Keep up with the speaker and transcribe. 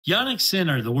Jannik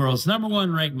Sinner, the world's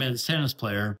 #1 ranked men's tennis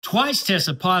player, twice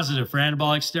tested positive for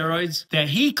anabolic steroids that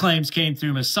he claims came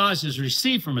through massages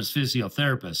received from his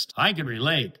physiotherapist. I can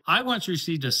relate. I once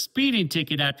received a speeding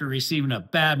ticket after receiving a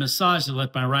bad massage that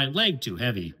left my right leg too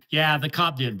heavy. Yeah, the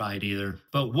cop didn't bite either.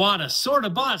 But Wada sort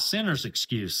of bought Sinner's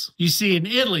excuse. You see, in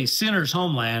Italy, Sinner's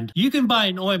homeland, you can buy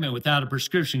an ointment without a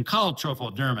prescription called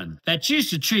Trofodermin that's used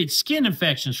to treat skin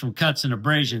infections from cuts and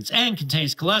abrasions and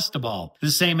contains clostebol,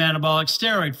 the same anabolic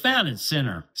steroid found in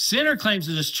Sinner. Sinner claims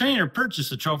that his trainer purchased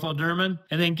the Trofodermin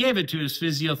and then gave it to his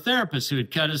physiotherapist who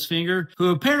had cut his finger, who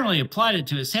apparently applied it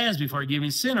to his hands before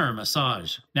giving Sinner a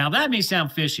massage. Now that may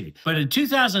sound fishy, but in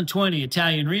 2020,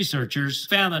 Italian researchers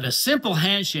found that a simple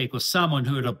handshake with someone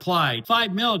who had applied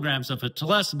 5 milligrams of a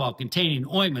clostebol-containing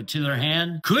ointment to their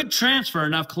hand could transfer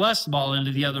enough clostebol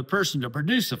into the other person to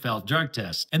produce a failed drug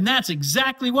test. And that's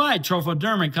exactly why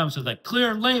Trofodermin comes with a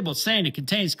clear label saying it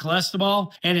contains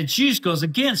clostebol and its use goes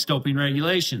against doping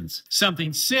regulations.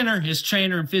 Something Sinner, his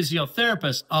trainer, and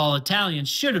physiotherapist, all Italians,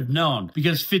 should have known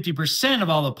because 50% of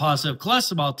all the positive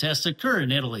clostebol tests occur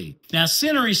in Italy. Now,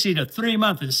 Sinner received a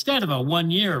 3-month instead of a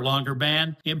 1-year longer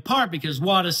ban, in part because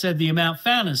WADA said the amount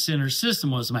found in Sinner's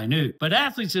system was minute, but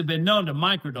athletes have been known to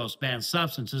microdose banned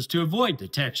substances to avoid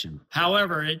detection.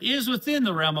 However, it is within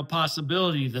the realm of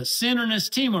possibility that Sinner and his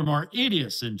team are more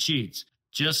idiots than cheats.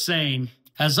 Just saying.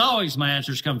 As always, my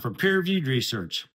answers come from peer-reviewed research.